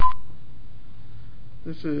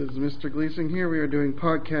This is Mr. Gleason here. We are doing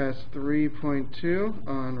podcast 3.2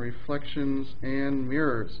 on reflections and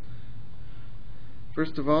mirrors.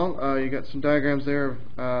 First of all, you got some diagrams there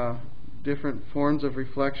of different forms of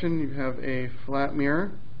reflection. You have a flat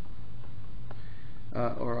mirror,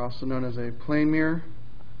 or also known as a plane mirror.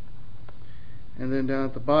 And then down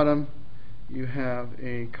at the bottom, you have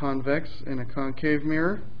a convex and a concave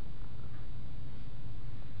mirror.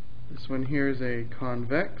 This one here is a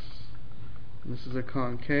convex. This is a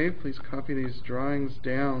concave. Please copy these drawings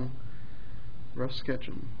down. Rough sketch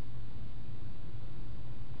them.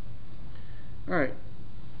 Alright.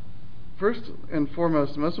 First and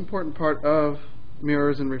foremost, the most important part of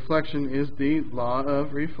mirrors and reflection is the law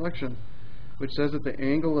of reflection, which says that the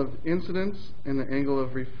angle of incidence and the angle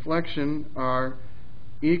of reflection are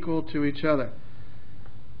equal to each other.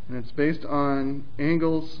 And it's based on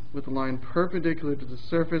angles with a line perpendicular to the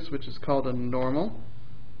surface, which is called a normal.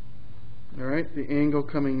 Alright, the angle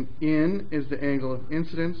coming in is the angle of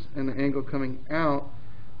incidence, and the angle coming out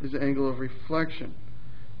is the angle of reflection.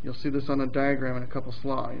 You'll see this on a diagram in a couple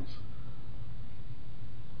slides.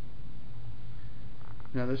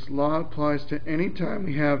 Now this law applies to any time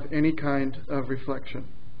we have any kind of reflection.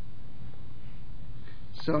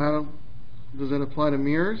 So how does it apply to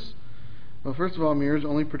mirrors? Well, first of all, mirrors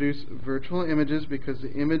only produce virtual images because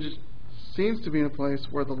the image seems to be in a place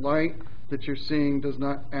where the light that you're seeing does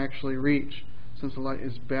not actually reach, since the light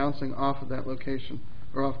is bouncing off of that location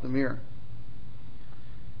or off the mirror.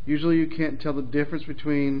 Usually you can't tell the difference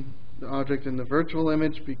between the object and the virtual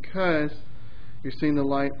image because you're seeing the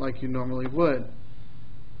light like you normally would. In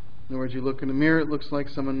other words, you look in the mirror, it looks like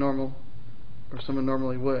someone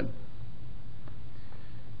normally would.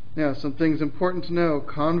 Now, some things important to know.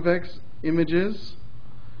 Convex images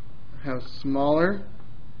have smaller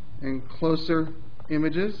and closer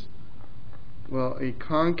images, while a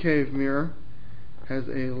concave mirror has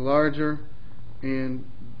a larger and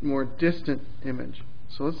more distant image.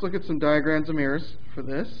 So let's look at some diagrams of mirrors for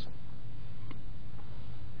this.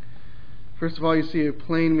 First of all, you see a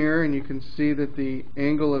plane mirror, and you can see that the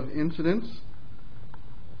angle of incidence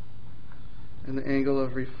and the angle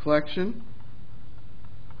of reflection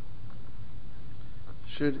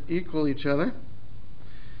should equal each other.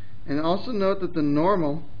 And also note that the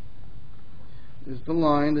normal is the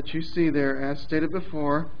line that you see there, as stated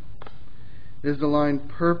before, is the line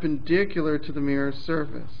perpendicular to the mirror's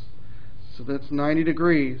surface. So that's 90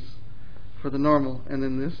 degrees for the normal, and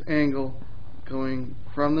then this angle going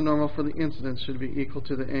from the normal for the incidence should be equal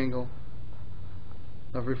to the angle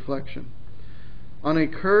of reflection. On a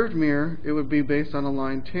curved mirror, it would be based on a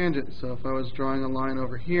line tangent. So if I was drawing a line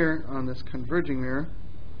over here on this converging mirror,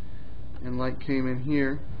 and light came in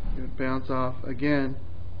here, it would bounce off again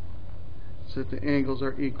so that the angles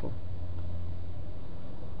are equal.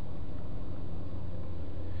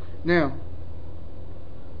 Now,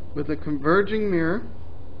 with a converging mirror,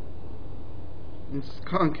 it's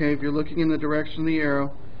concave, you're looking in the direction of the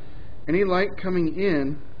arrow. Any light coming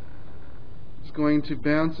in is going to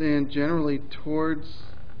bounce in generally towards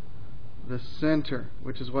the center,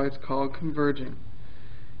 which is why it's called converging.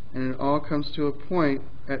 And it all comes to a point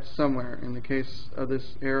at somewhere. In the case of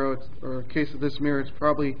this arrow, or in the case of this mirror, it's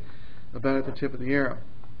probably about at the tip of the arrow.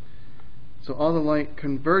 So all the light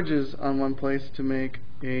converges on one place to make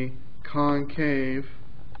a concave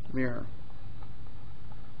mirror,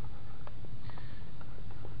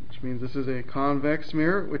 which means this is a convex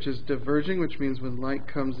mirror, which is diverging, which means when light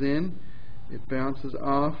comes in, it bounces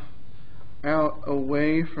off out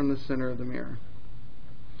away from the center of the mirror,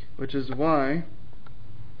 which is why,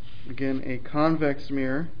 again, a convex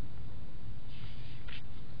mirror,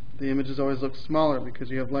 the images always look smaller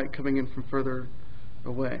because you have light coming in from further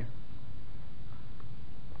away.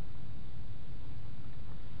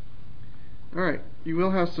 Alright, you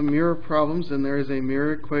will have some mirror problems, and there is a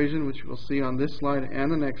mirror equation which you will see on this slide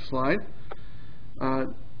and the next slide.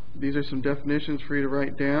 These are some definitions for you to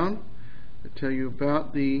write down that tell you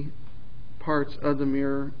about the parts of the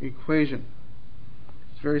mirror equation.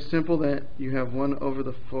 It's very simple that you have 1 over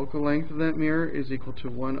the focal length of that mirror is equal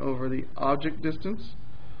to 1 over the object distance,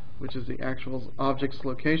 which is the actual object's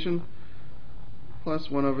location,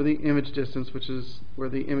 plus 1 over the image distance, which is where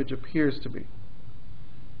the image appears to be.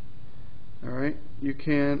 Alright,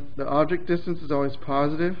 the object distance is always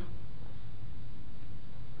positive.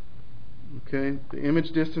 Okay, the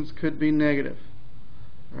image distance could be negative.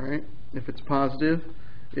 Alright, if it's positive,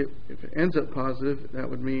 if it ends up positive, that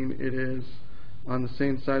would mean it is on the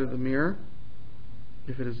same side of the mirror.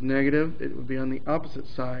 If it is negative, it would be on the opposite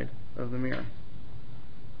side of the mirror.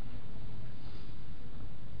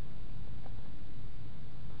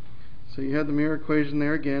 So you have the mirror equation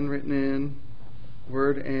there again written in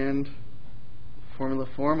Word and formula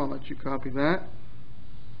form. I'll let you copy that.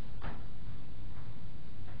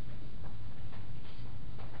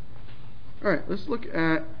 Alright, let's look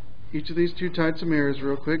at each of these two types of mirrors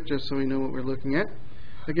real quick, just so we know what we're looking at.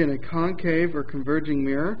 Again, a concave or converging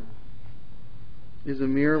mirror is a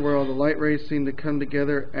mirror where all the light rays seem to come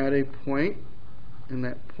together at a point, and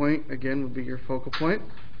that point, again, would be your focal point.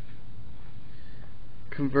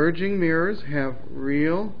 Converging mirrors have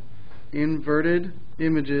real inverted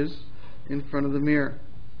images in front of the mirror.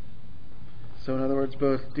 So in other words,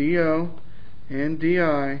 both DO and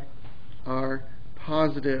DI are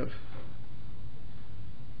positive.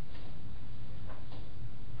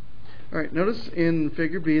 Alright, notice in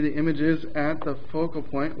figure B the image is at the focal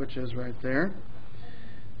point, which is right there.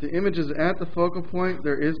 The image is at the focal point.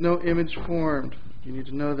 There is no image formed. You need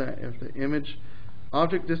to know that. If the image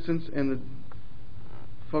object distance and the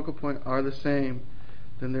focal point are the same,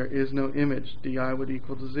 then there is no image. DI would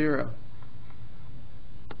equal to 0.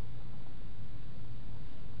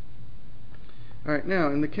 Alright, now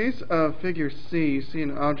in the case of figure C, you see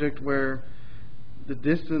an object where the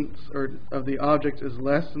distance of the object is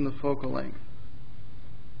less than the focal length.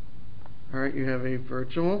 Alright, you have a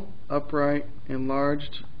virtual, upright,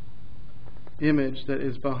 enlarged image that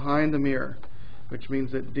is behind the mirror, which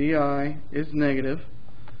means that DI is negative,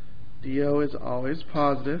 DO is always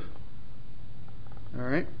positive.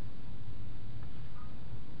 Alright.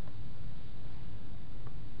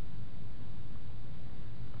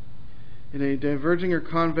 In a diverging or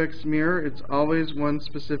convex mirror, it's always one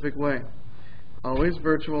specific way. Always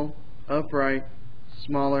virtual, upright,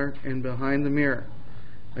 smaller, and behind the mirror.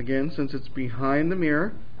 Again, since it's behind the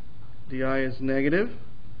mirror, DI is negative,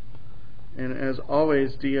 and as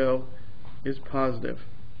always, DO is positive.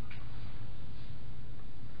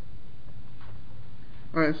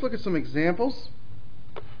 Alright, let's look at some examples.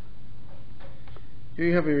 Here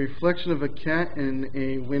you have a reflection of a cat in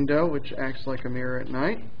a window, which acts like a mirror at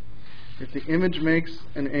night. If the image makes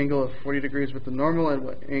an angle of 40 degrees with the normal, at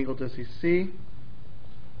what angle does he see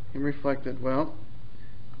him reflected? Well,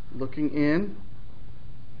 looking in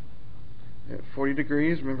at 40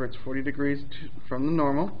 degrees, remember it's 40 degrees from the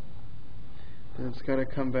normal, then it's got to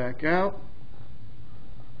come back out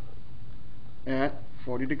at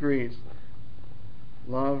 40 degrees.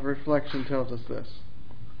 Law of reflection tells us this.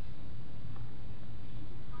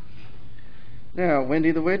 Now,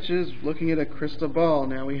 Wendy the Witch is looking at a crystal ball.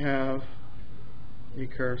 Now we have a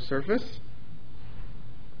curved surface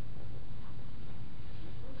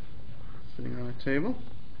sitting on a table.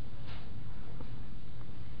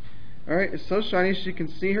 Alright, it's so shiny she can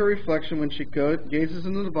see her reflection when she gazes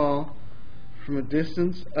into the ball from a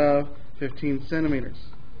distance of 15 centimeters.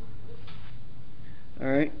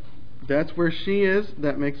 Alright, that's where she is.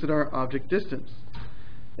 That makes it our object distance.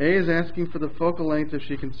 A is asking for the focal length if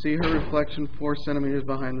she can see her reflection 4 centimeters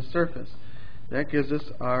behind the surface. That gives us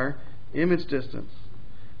our image distance.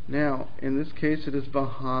 Now, in this case it is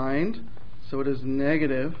behind, so it is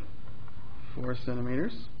negative 4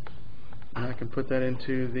 centimeters. And I can put that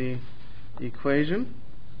into the equation.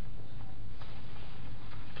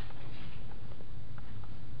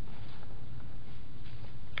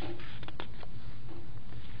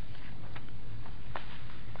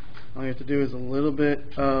 All you have to do is a little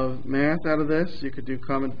bit of math out of this. You could do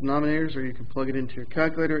common denominators or you can plug it into your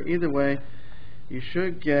calculator. Either way, you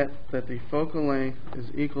should get that the focal length is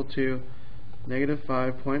equal to negative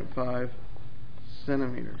 5.5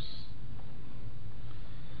 centimeters.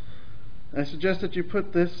 I suggest that you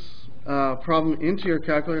put this problem into your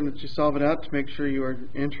calculator and that you solve it out to make sure you are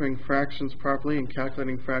entering fractions properly and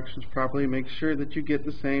calculating fractions properly. Make sure that you get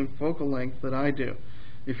the same focal length that I do.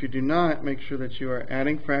 If you do not, make sure that you are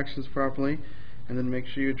adding fractions properly, and then make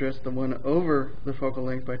sure you address the 1 over the focal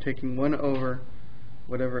length by taking 1 over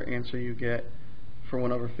whatever answer you get for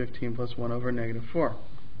 1 over 15 plus 1 over negative 4.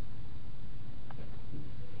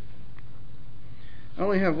 I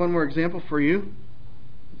only have one more example for you.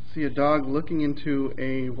 See a dog looking into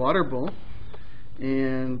a water bowl,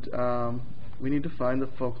 and we need to find the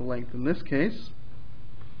focal length in this case.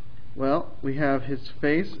 Well, we have his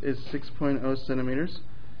face is 6.0 centimeters.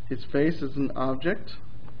 His face is an object,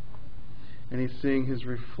 and he's seeing his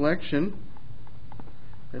reflection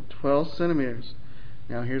at 12 centimeters.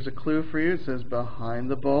 Now here's a clue for you. It says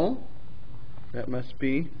behind the bowl. That must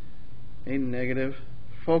be a negative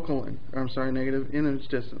focal length, or I'm sorry, negative image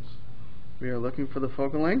distance. We are looking for the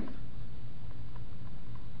focal length.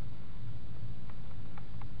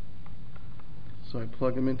 So I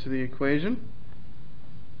plug them into the equation.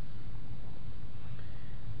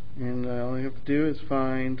 And all I have to do is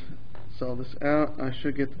solve this out. I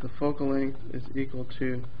should get that the focal length is equal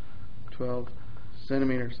to 12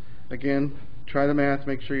 centimeters. Again, try the math,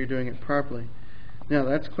 make sure you're doing it properly. Now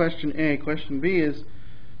that's question A. Question B is,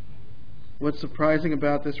 what's surprising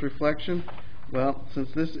about this reflection? Well, since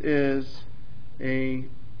this is a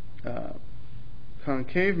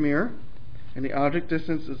concave mirror and the object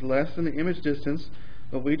distance is less than the image distance,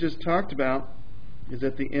 what we just talked about is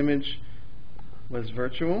that the image was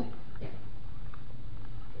virtual,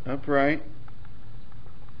 upright,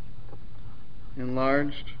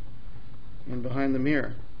 enlarged, and behind the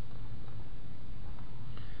mirror.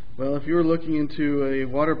 Well, if you were looking into a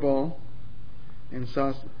water bowl and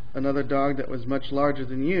saw another dog that was much larger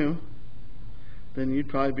than you, then you'd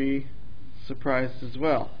probably be surprised as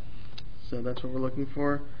well. So that's what we're looking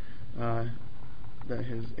for, that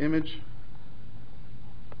his image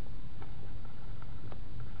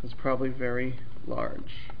was probably very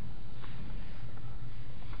large,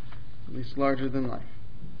 at least larger than life.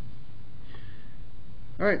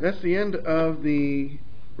 Alright, that's the end of the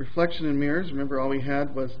reflection in mirrors. Remember, all we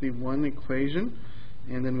had was the one equation,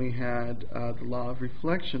 and then we had the law of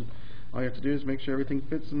reflection. All you have to do is make sure everything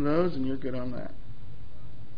fits in those, and you're good on that.